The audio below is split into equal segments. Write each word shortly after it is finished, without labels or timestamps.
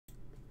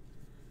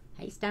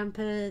Hey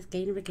Stampers,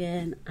 Gaynor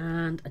again,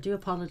 and I do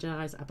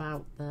apologise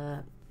about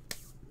the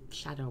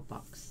shadow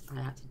box.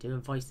 I had to do a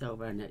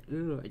voiceover and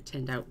it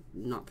turned out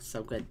not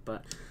so good,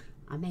 but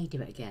I may do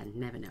it again,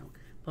 never know.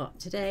 But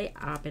today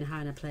I've been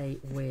having a play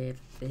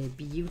with the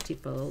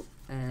beautiful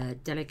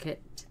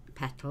delicate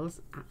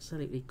petals.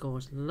 Absolutely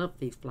gorgeous, love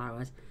these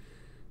flowers.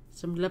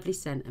 Some lovely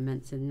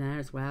sentiments in there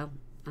as well,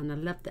 and I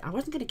loved it. I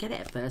wasn't going to get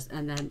it at first,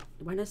 and then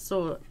when I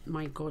saw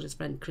my gorgeous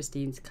friend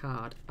Christine's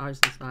card, I was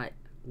just like,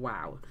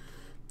 wow,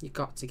 you've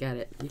got to get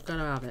it, you've got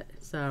to have it.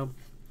 So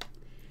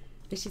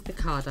this is the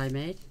card I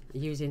made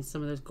using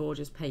some of those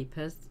gorgeous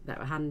papers that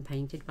were hand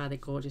painted by the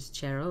gorgeous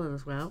Cheryl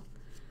as well.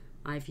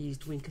 I've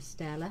used Winker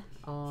Stella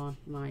on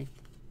my,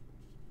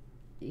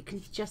 you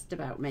can just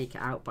about make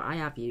it out, but I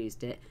have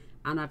used it,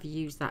 and I've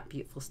used that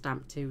beautiful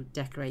stamp to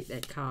decorate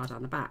the card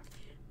on the back.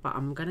 But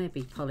I'm going to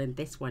be pulling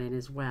this one in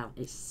as well.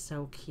 It's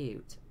so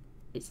cute.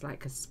 It's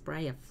like a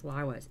spray of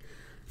flowers.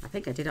 I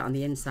think I did it on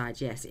the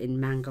inside, yes, in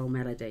Mango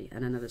Melody,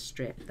 and another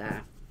strip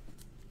there.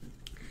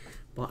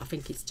 But I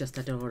think it's just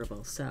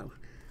adorable. So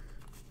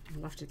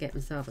I'll have to get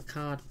myself a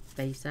card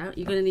base out.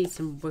 You're going to need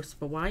some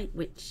Whisper White,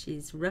 which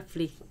is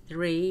roughly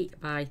 3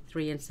 by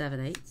 3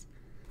 7/8.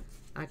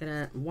 I got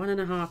a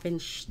 1.5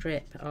 inch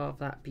strip of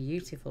that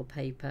beautiful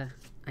paper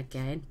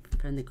again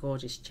from the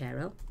gorgeous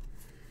Cheryl.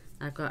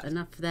 I've got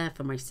enough there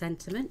for my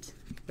sentiment,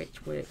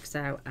 which works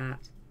out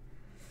at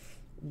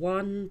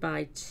 1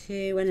 by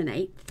 2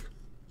 1/8.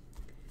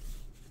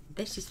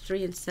 This is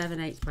 3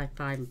 7/8 by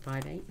 5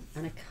 5/8,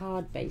 and a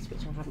card base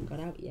which I haven't got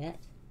out yet,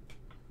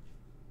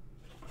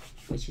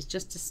 which is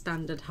just a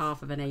standard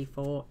half of an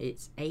A4.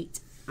 It's 8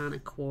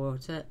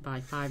 1/4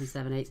 by 5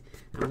 7/8.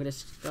 I'm going to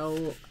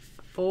score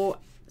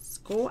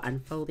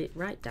and fold it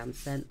right down the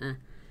centre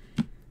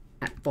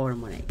at 4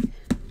 1/8.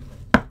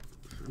 I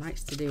like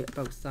to do it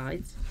both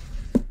sides.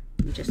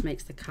 It just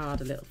makes the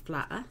card a little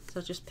flatter, so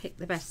just pick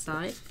the best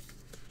side.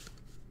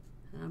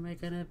 And we're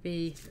going to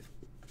be,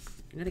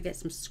 I'm going to get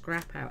some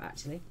scrap out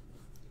actually,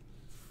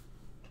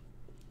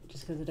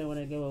 just because I don't want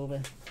to go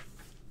over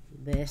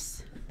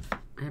this.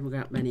 I haven't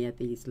got many of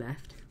these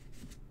left.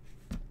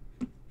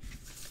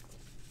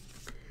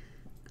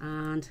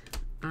 And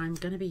I'm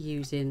going to be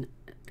using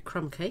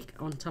crumb cake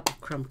on top of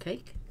crumb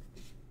cake.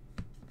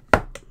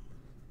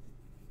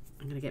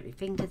 I'm going to get my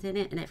fingers in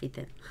it and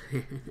everything.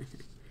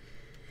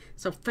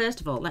 So first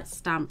of all, let's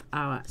stamp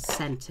our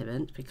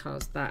sentiment,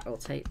 because that will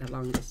take the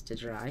longest to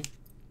dry.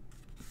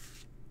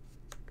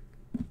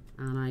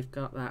 And I've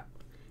got that,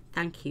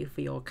 thank you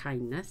for your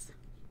kindness.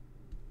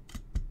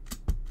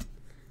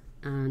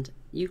 And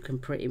you can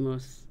pretty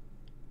much,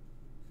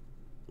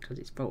 because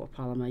it's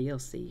photopolymer, you'll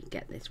see,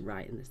 get this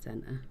right in the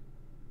centre.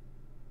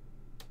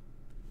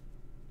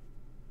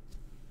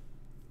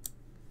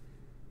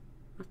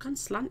 I've gone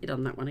slanted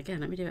on that one again.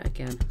 Let me do it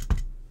again.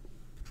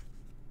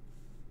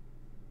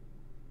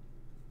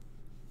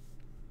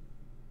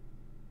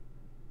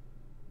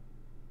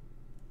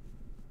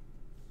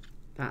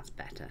 That's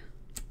better.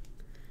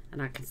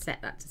 And I can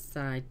set that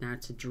aside now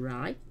to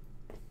dry.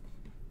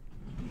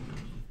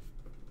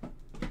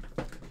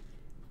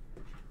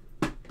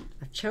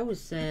 I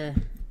chose a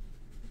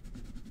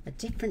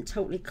different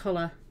totally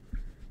colour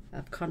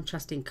of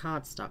contrasting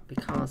cardstock,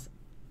 because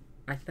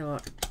I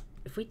thought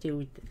if we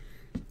do,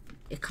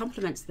 it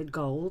complements the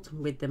gold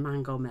with the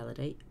Mango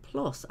Melody,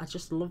 plus I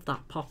just love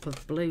that pop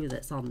of blue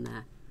that's on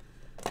there.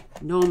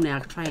 Normally I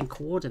try and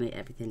coordinate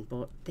everything,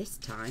 but this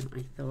time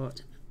I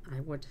thought I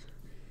would.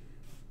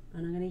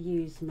 And I'm going to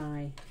use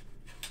my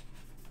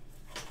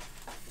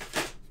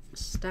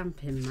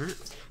stamping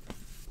mat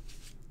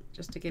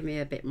just to give me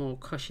a bit more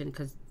cushion,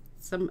 because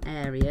some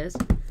areas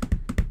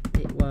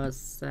it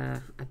was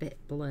a bit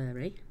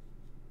blurry.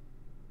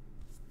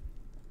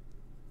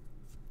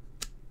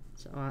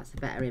 So that's a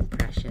better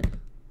impression.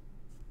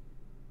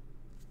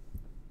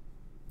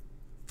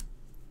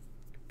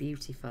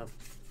 Beautiful.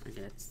 I'm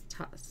going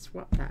to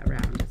swap that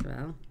around as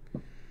well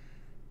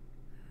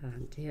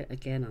and do it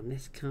again on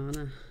this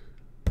corner.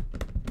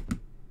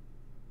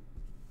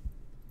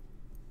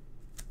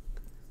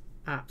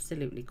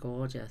 Absolutely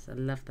gorgeous. I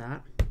love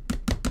that.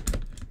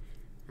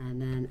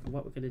 And then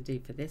what we're going to do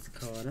for this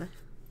corner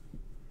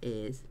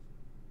is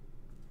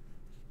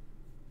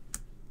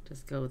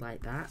just go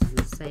like that, and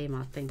the same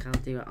I think I'll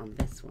do it on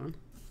this one.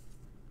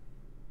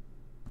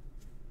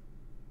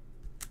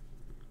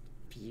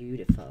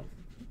 Beautiful.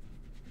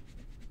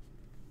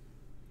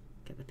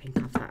 Get the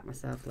pink off that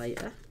myself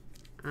later.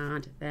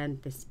 And then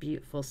this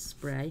beautiful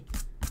spray.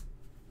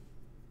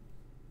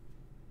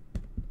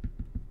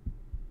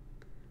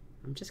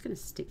 I'm just going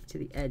to stick to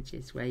the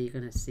edges where you're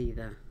going to see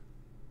the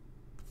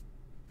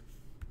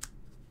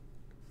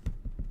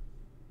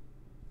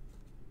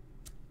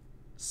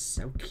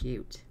so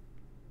cute.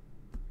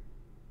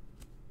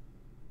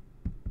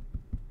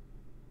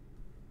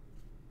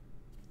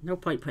 No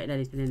point putting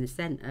anything in the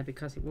centre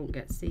because it won't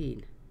get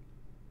seen.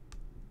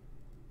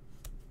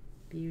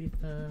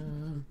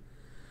 Beautiful.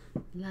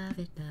 Love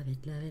it, love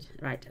it, love it.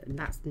 Right, and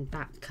that's in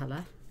that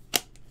colour.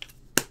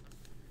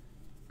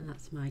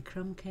 That's my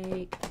crumb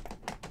cake.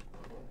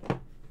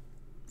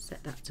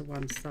 set that to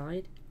one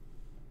side.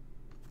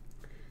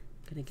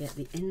 I'm going to get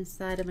the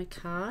inside of my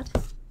card,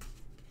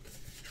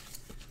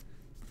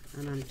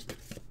 and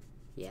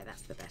yeah,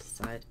 that's the best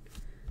side.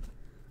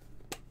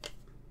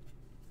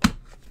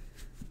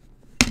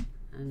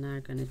 And now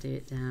I'm going to do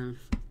it down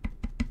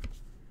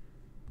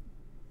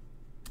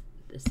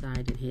the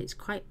side in here. It's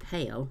quite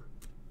pale.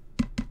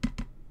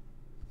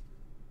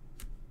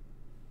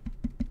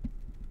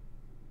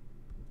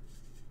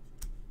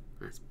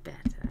 That's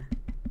better.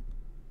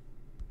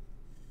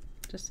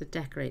 Just to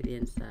decorate the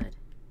inside.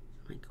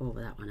 I might go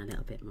over that one a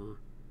little bit more.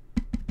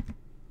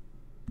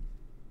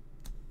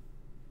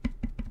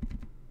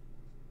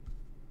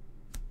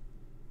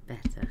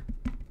 Better.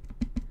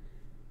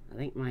 I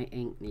think my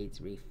ink needs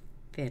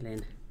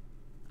refilling.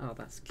 Oh,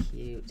 that's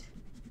cute.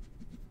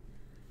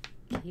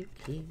 Cute,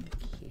 cute,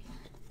 cute.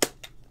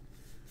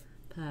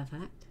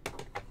 Perfect.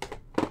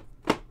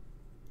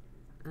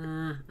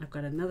 I've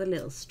got another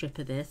little strip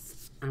of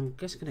this. I'm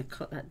just going to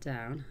cut that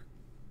down.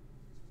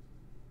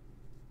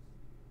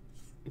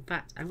 In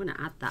fact, I'm going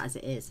to add that as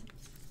it is.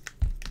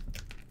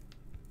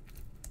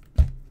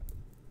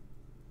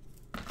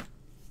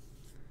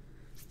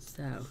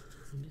 So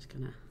I'm just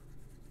going to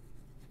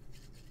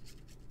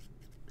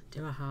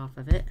do a half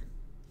of it.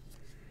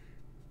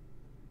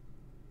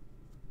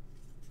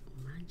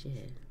 Mind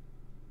you.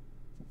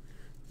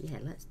 Yeah,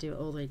 let's do it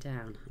all the way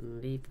down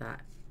and leave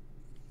that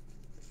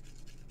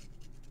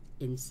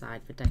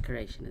inside for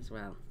decoration as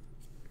well.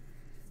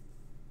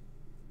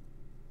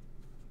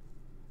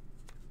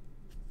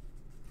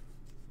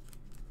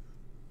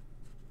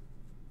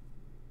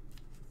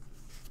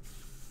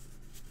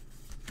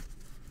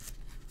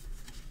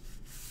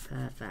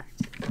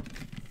 Perfect.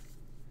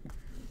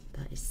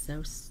 That is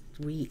so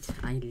sweet.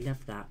 I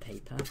love that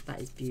paper.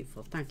 That is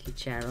beautiful. Thank you,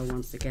 Cheryl,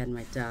 once again,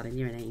 my darling.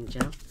 You're an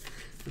angel.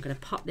 I'm going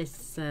to pop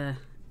this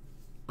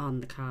on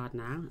the card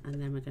now, and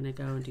then we're going to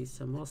go and do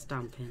some more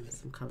stamping,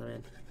 some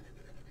colouring.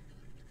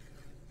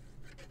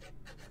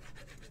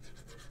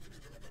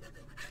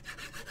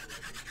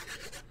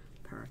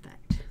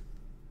 Perfect.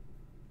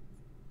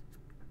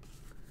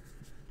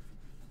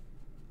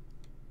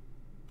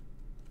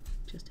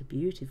 Just a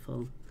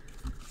beautiful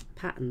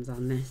patterns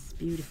on this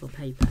beautiful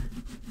paper.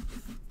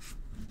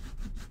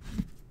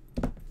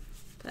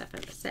 Perfect.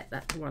 Let's set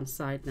that to one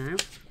side now,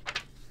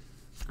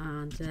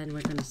 and then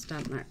we're going to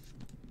stamp that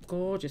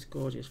gorgeous,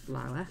 gorgeous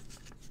flower.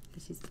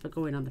 This is for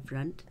going on the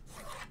front.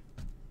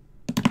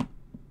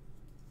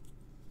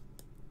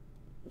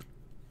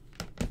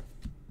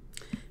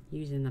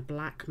 Using the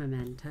black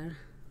memento.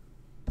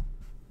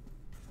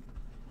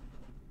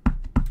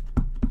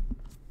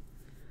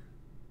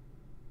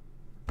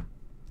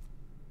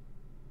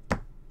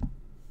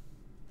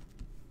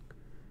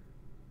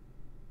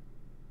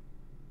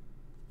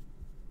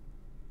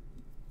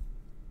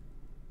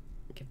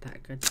 Give that a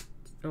good,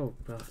 oh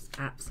gosh,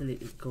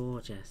 absolutely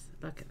gorgeous.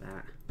 Look at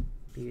that,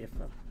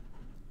 beautiful.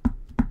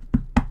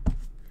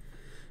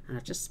 And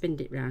I've just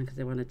spinned it round because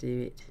I want to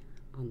do it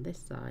on this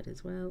side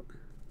as well.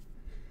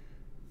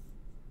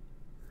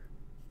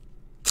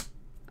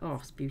 Oh,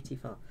 it's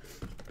beautiful,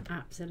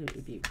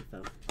 absolutely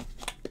beautiful.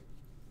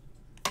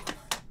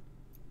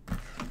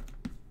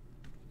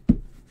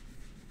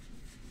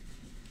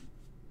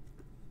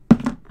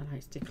 I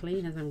like to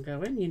clean as I'm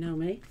going, you know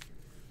me.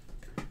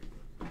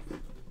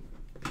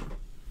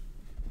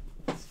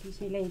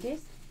 Excuse me,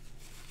 ladies.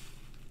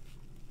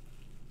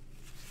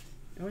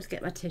 I always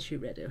get my tissue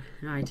ready.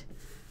 Right,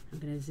 I'm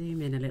going to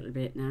zoom in a little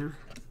bit now.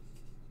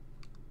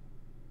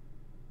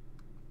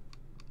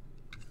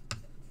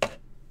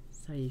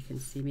 So you can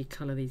see me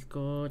colour these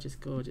gorgeous,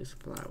 gorgeous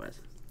flowers.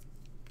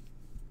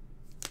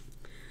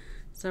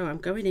 So I'm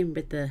going in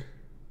with the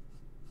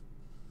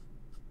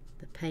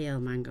pale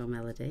Mango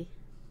Melody.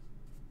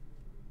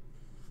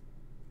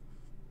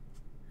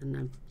 And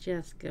I'm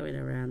just going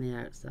around the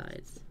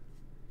outsides.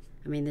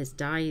 I mean, there's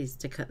dies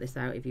to cut this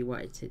out if you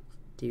wanted to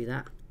do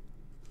that.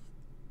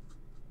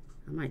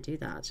 I might do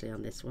that actually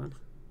on this one.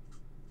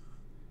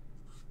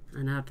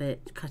 And have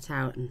it cut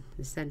out and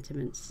the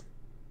sentiments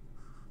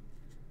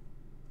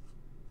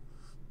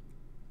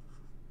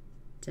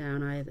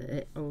down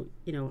either, or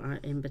you know,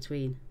 in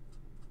between.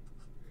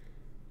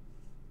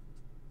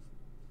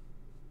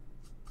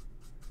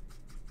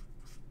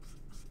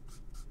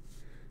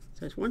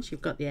 So it's once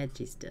you've got the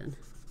edges done,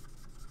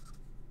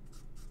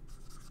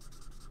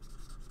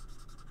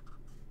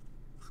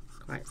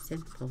 quite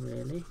simple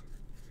really.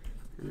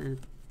 And then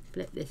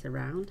flip this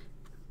around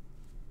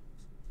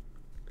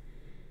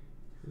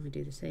and we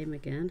do the same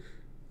again.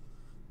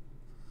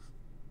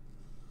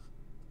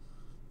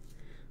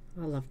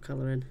 I love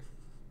colouring.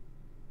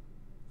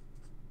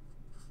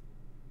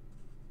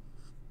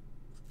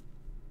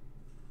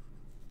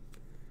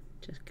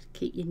 Just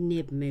keep your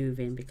nib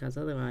moving because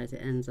otherwise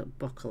it ends up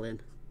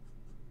buckling.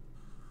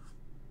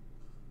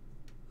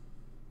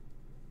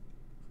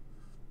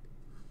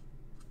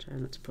 Try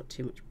not to put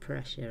too much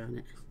pressure on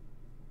it.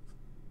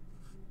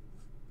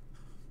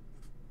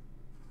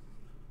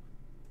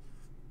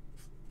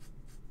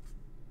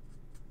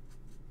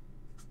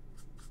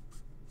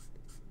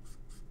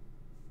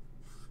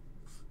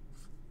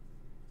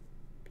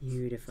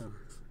 Beautiful.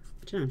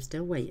 I don't know, I'm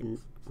still waiting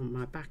on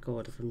my back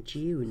order from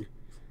June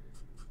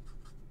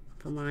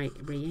for my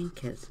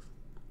re-inkers.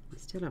 They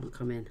still haven't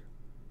come in.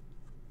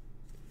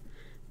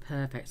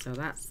 Perfect, so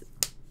that's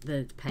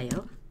the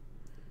pail.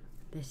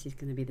 This is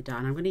going to be the die,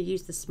 and I'm going to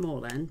use the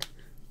small end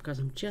because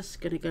I'm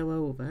just going to go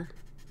over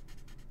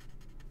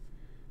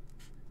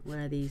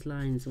where these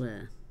lines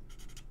were.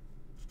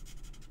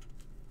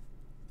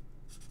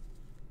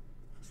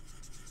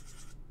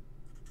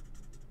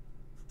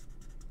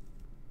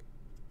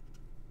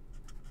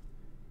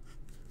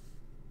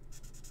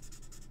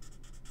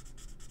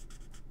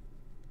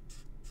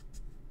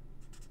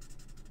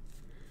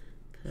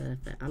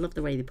 Perfect. I love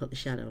the way they put the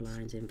shadow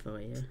lines in for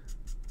you,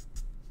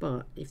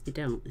 but if they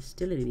don't, it's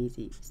still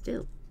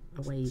still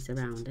a ways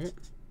around it.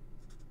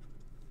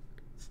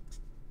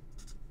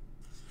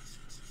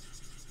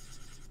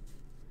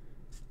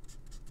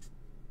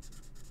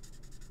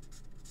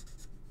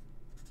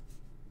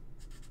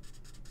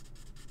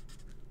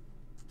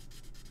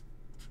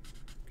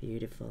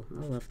 Beautiful.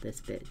 I love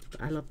this bit,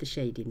 but I love the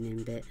shading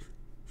in bit.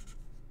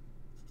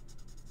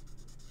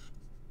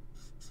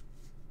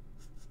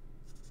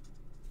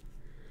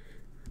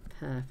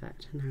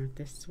 Perfect. Now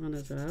this one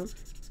as well.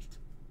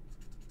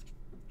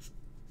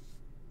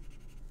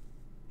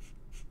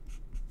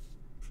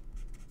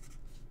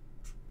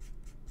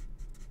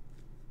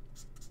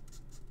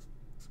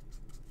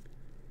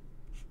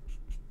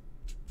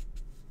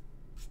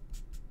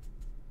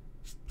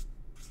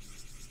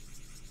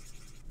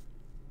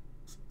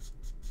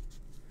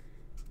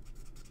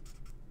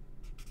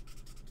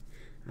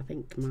 I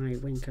think my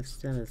Wink of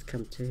Stella has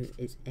come to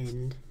its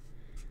end.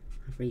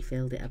 I've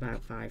refilled it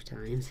about 5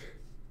 times.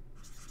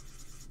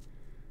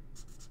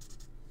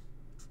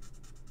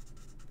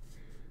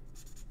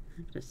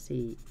 Let's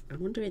see. I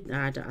wonder if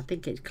I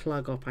think it'd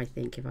clog up. I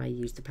think if I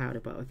use the powder,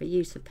 but if I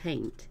use the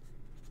paint,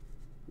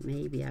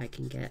 maybe I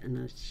can get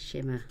another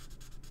shimmer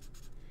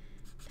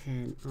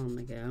pen on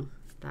the go.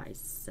 That is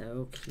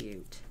so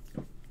cute.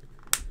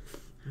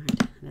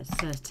 Alright,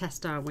 let's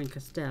test our Wink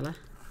of Stella.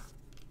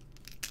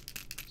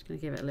 Just going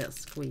to give it a little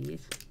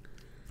squeeze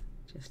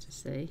just to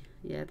see.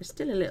 Yeah, there's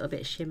still a little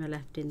bit of shimmer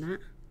left in that.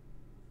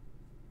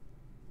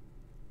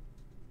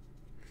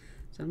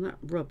 So I'm not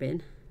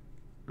rubbing,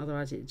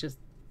 otherwise it just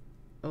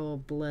all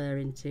blur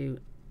into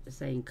the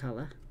same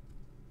colour.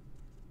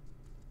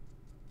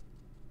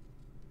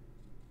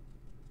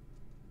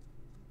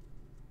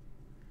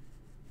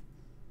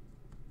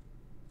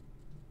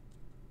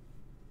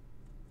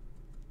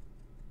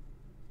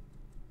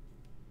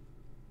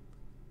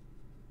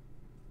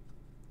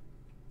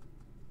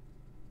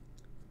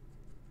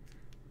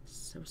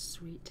 So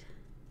sweet.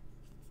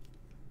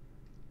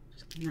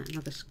 Just giving that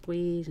another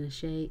squeeze and a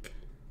shake.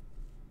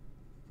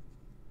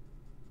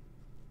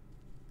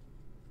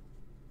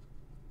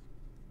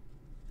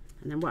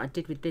 And then what I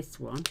did with this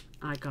one,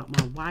 I got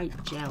my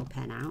white gel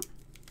pen out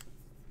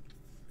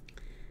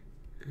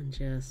and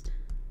just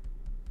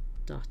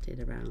dotted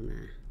around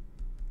there,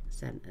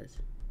 centres.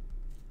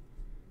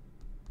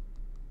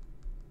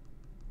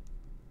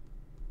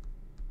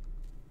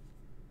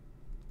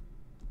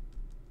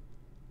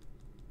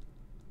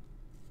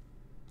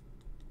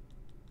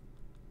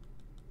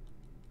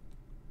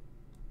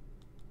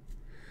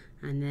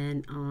 And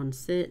then on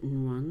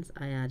certain ones,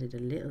 I added a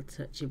little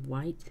touch of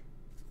white.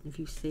 If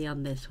you see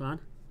on this one,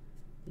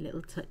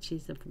 little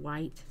touches of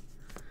white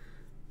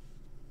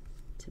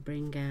to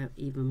bring out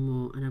even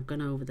more. And I've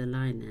gone over the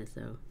line there,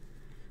 so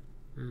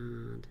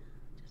and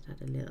just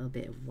add a little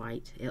bit of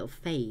white. It'll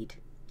fade.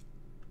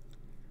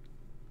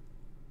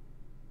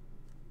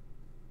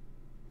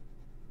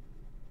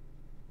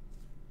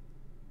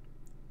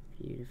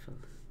 Beautiful.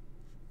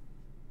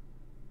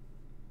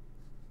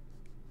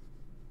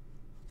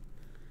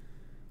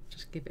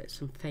 Give it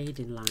some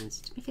fading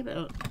lines to make it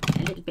a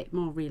little bit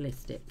more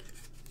realistic.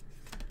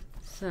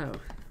 So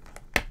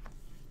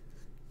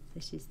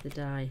this is the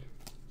die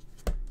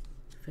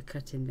for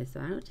cutting this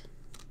out.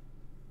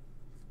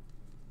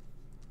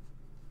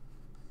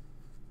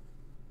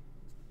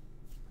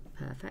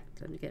 Perfect.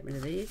 Let me get rid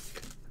of these.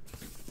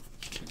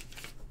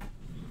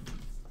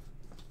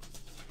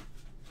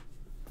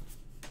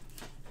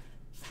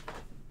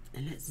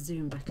 And let's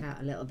zoom back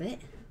out a little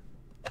bit.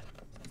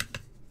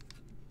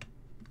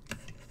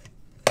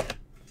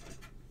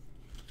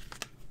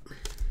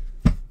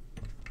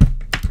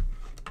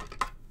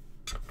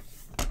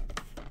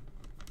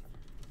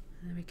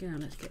 There we go,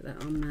 let's get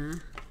that on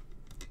there.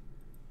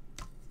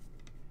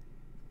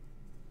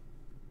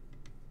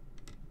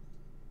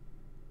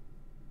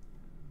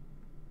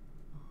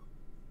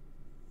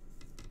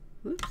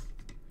 Whoops.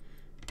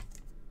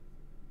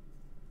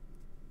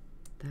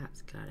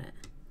 That's got it.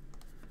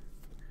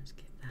 Let's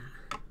get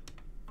that.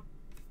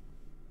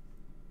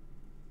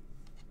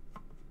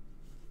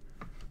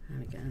 There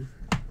we go.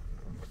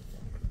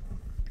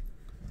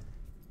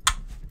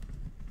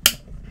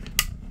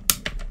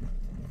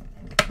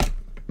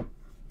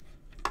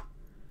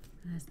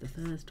 There's the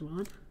first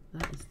one.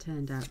 That has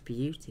turned out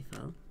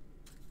beautiful.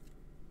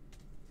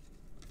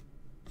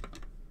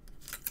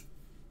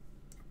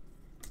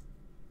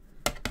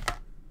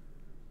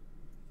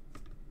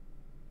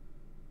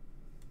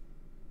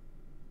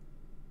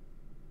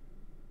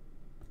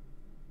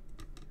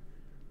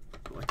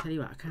 tell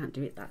you what, I can't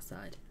do it that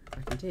side. If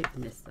I can do it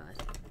from this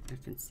side, I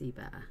can see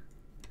better.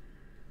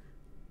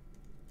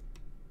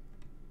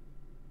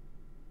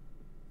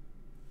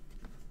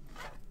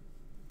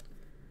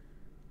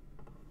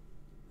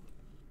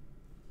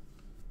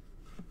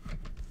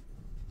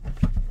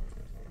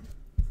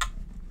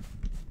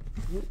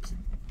 Oops.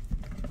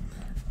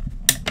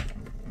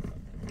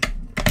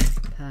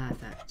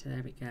 Perfect,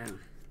 there we go.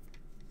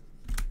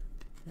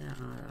 There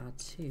are our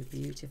two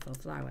beautiful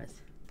flowers.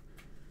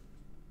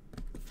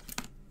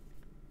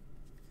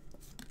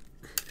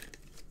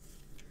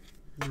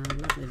 And our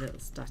lovely little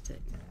static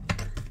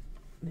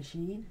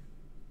machine.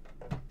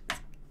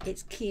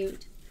 It's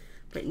cute,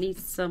 but it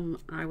needs some,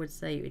 I would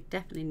say it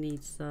definitely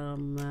needs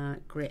some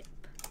grip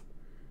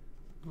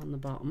on the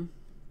bottom.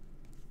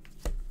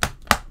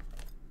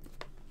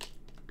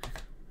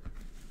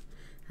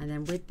 And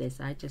then with this,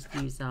 I just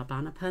use our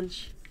banner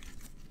punch.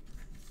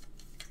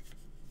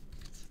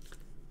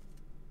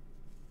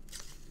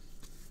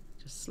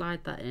 Just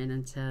slide that in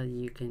until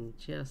you can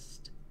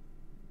just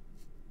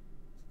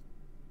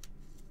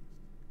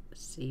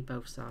see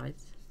both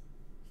sides.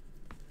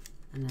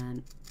 And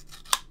then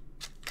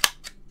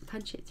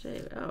punch it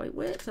through. Oh, it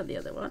works on the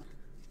other one.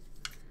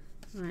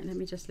 Right, let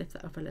me just lift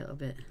that up a little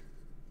bit.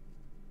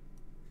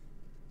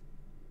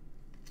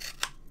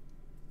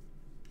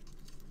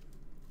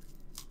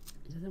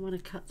 It doesn't want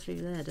to cut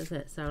through there, does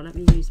it? So let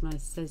me use my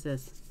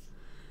scissors.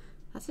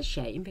 That's a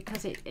shame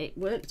because it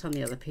worked on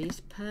the other piece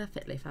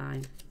perfectly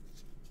fine.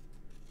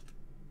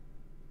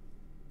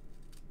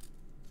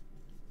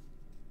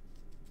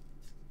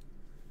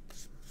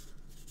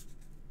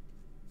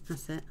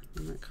 That's it.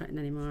 I'm not cutting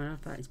any more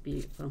off. That is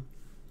beautiful.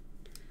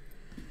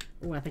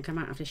 Oh, I think I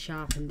might have to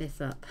sharpen this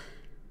up.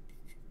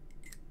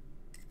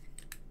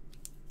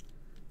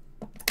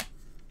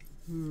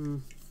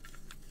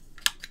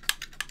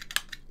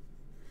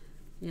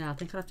 Yeah, I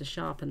think I'll have to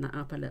sharpen that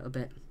up a little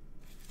bit.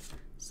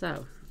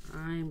 So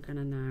I'm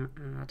gonna now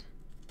add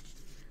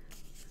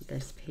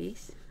this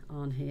piece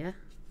on here.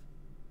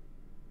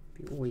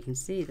 Oh, you can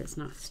see that's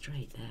not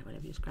straight there. But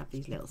let me just grab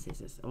these little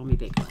scissors, or my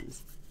big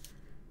ones.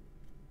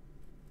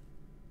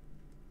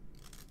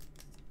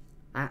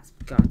 That's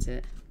got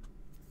it.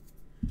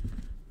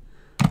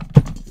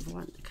 We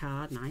want the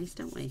card nice,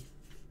 don't we?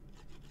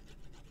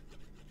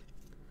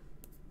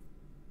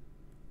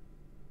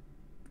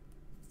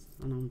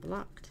 And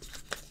unblocked.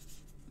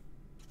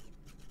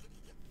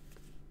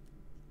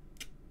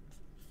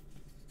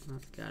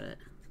 That's got it.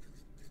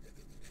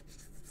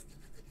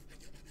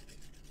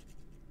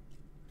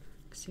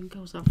 Soon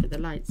goes off with the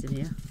lights in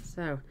here.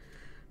 So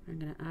I'm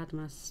going to add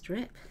my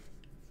strip.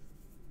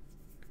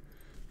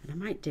 And I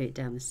might do it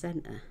down the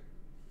centre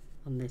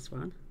on this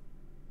one.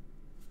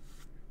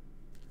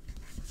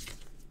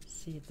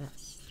 See if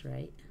that's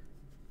straight.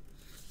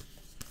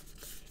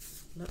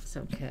 Looks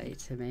okay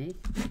to me.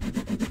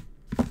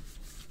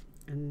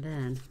 And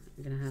then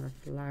I'm going to have a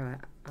flower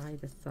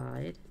either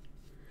side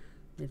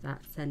with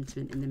that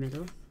sentiment in the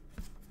middle.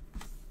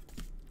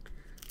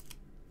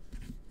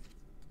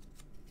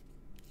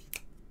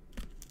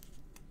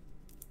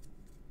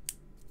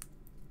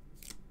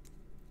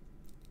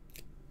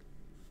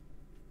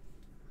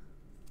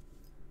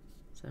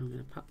 So I'm going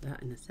to pop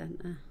that in the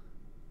centre.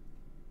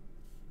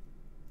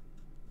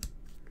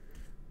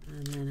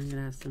 And then I'm going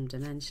to have some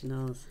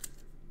dimensionals.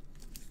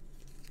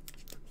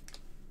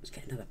 Let's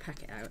get another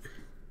packet out.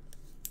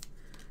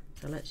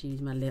 So let's use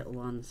my little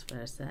ones for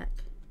a sec.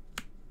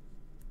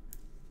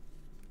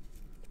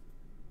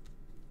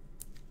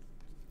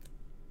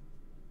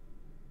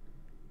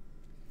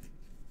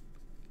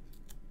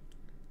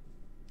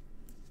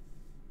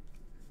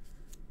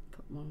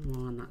 Put one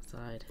more on that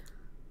side.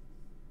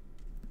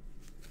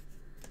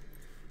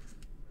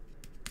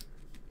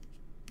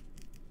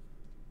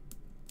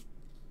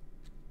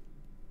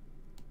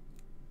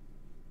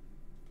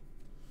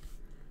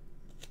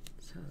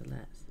 So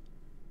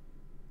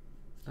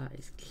that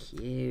is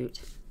cute.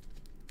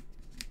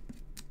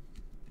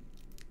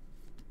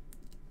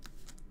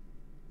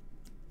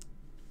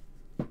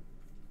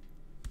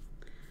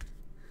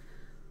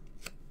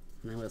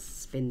 And I will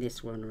spin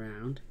this one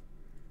around.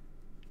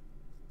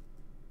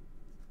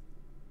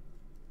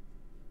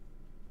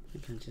 I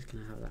think I'm just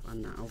going to have that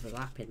one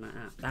overlapping like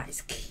that. That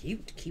is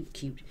cute, cute,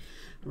 cute.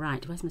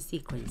 Right, where's my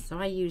sequins? So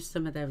I used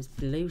some of those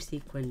blue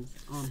sequins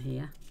on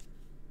here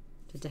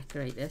to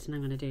decorate this, and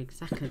I'm going to do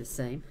exactly the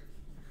same.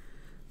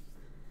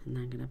 And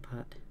I'm going to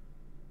put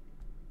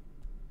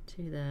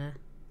two there,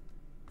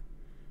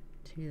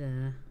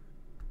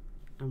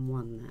 and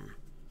one there.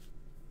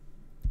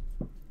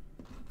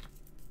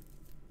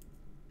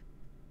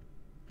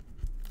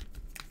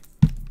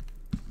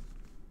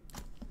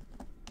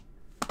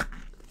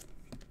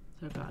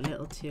 So I've got a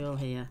little tool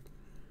here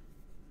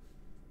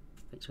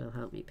which will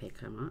help me pick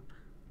them up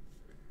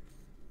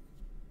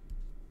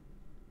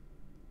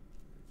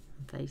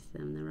and place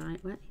them the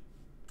right way.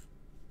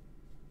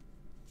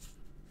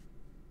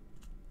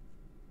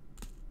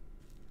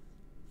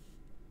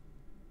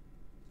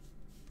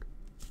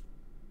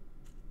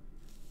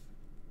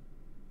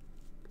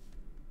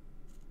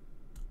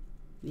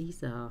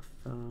 These are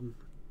from,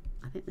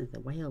 I think they're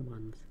the whale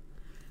ones.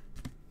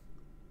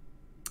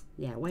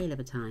 Yeah, whale of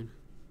a time.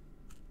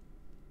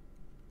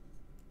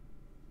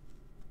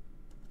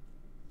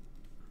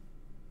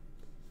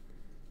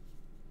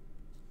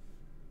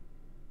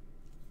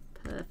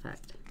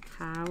 Perfect.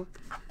 How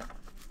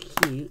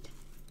cute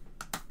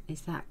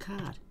is that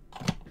card?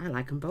 I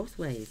like them both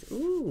ways.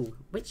 Ooh,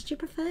 which do you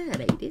prefer,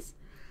 ladies?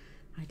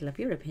 I'd love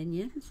your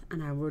opinions,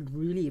 and I would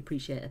really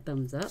appreciate a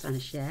thumbs up and a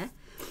share.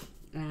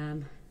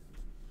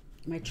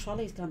 My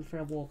trolley's gone for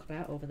a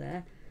walkabout over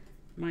there.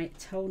 My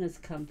toner's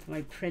come for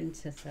my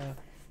printer, so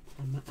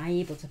I'm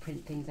able to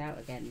print things out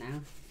again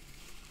now.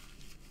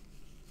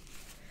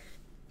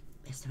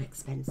 They're so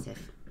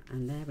expensive.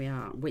 And there we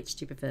are. Which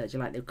do you prefer? Do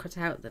you like the cut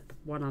out, the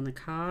one on the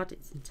card?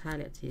 It's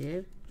entirely up to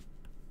you.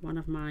 One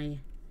of my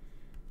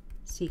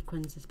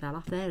sequins has fell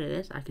off. There it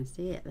is. I can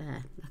see it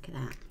there. Look at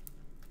that.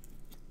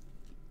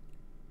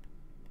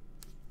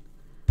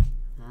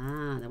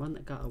 Ah, the one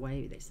that got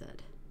away, they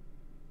said.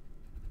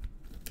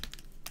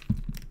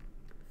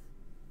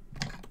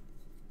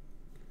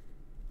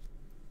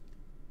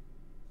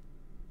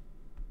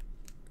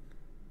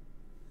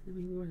 I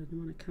mean, what doesn't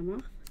want to come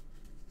off?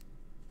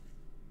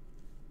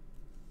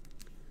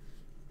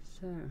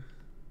 So,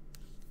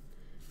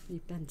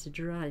 need them to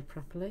dry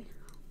properly.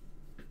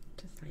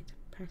 Just like to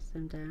press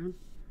them down.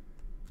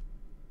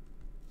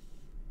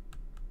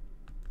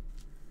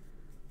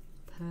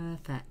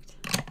 Perfect.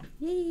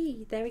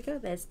 Yay! There we go.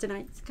 There's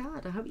tonight's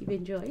card. I hope you've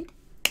enjoyed.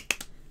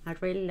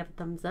 I'd really love a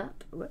thumbs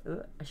up,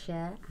 a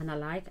share, and a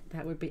like.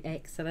 That would be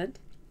excellent.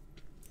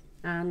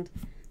 And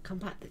come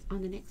back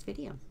on the next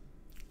video.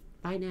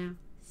 Bye now.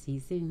 See you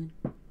soon.